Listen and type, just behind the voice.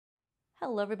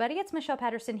Hello everybody, it's Michelle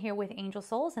Patterson here with Angel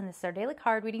Souls, and this is our daily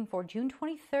card reading for June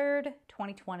 23rd,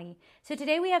 2020. So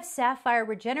today we have Sapphire,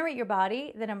 Regenerate Your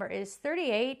Body. The number is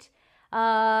 38.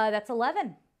 That's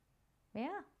 11. Yeah,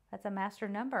 that's a master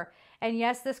number. And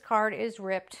yes, this card is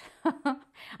ripped.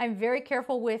 I'm very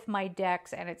careful with my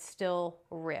decks and it's still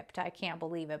ripped. I can't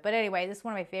believe it. But anyway, this is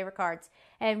one of my favorite cards.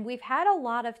 And we've had a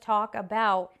lot of talk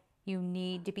about you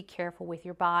need to be careful with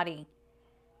your body.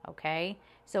 Okay,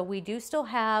 so we do still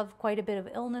have quite a bit of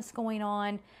illness going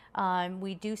on.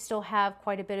 We do still have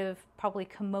quite a bit of probably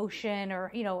commotion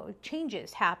or,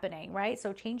 changes happening, right?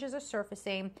 So changes are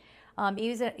surfacing.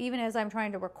 Even as I'm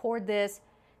trying to record this,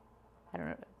 I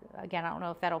don't know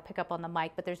if that'll pick up on the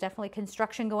mic, but there's definitely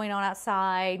construction going on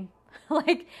outside.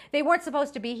 Like they weren't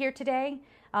supposed to be here today.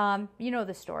 You know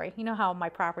the story. You know how my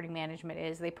property management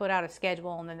is. They put out a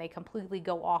schedule and then they completely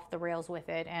go off the rails with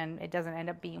it and it doesn't end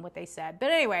up being what they said.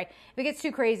 But anyway, if it gets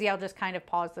too crazy, I'll just kind of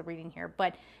pause the reading here.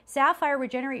 But Sapphire,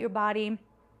 Regenerate Your Body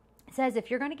says if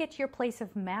you're going to get to your place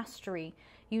of mastery,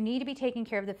 you need to be taking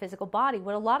care of the physical body.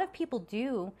 What a lot of people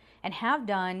do and have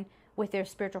done with their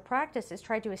spiritual practice is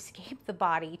try to escape the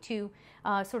body, to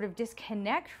sort of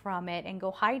disconnect from it and go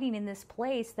hiding in this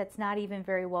place that's not even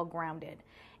very well grounded.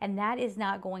 And that is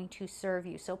not going to serve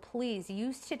you. So please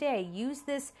use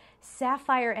this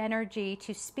sapphire energy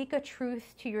to speak a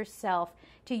truth to yourself,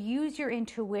 to use your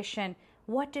intuition.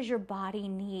 What does your body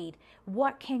need?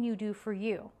 What can you do for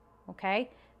you? Okay?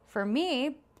 For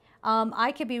me,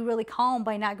 I could be really calm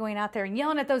by not going out there and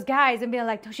yelling at those guys and being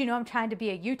like, don't you know I'm trying to be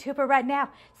a YouTuber right now?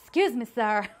 Excuse me,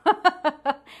 sir.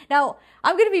 Now,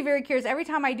 I'm going to be very curious. Every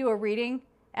time I do a reading,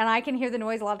 and I can hear the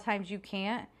noise, a lot of times you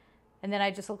can't. And then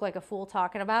I just look like a fool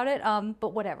talking about it.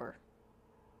 But whatever.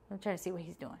 I'm trying to see what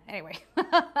he's doing. Anyway,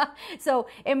 so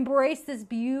embrace this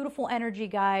beautiful energy,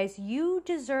 guys. You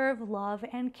deserve love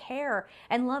and care.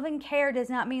 And love and care does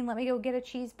not mean let me go get a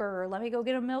cheeseburger. Let me go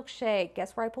get a milkshake.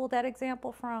 Guess where I pulled that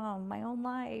example from? My own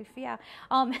life. Yeah.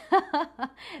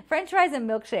 French fries and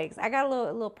milkshakes. I got a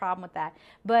little problem with that.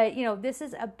 But, this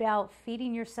is about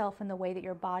feeding yourself in the way that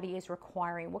your body is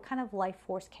requiring. What kind of life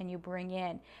force can you bring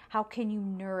in? How can you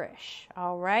nourish?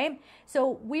 All right.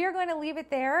 So we are going to leave it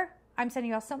there. I'm sending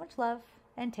you all so much love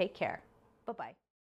and take care. Bye-bye.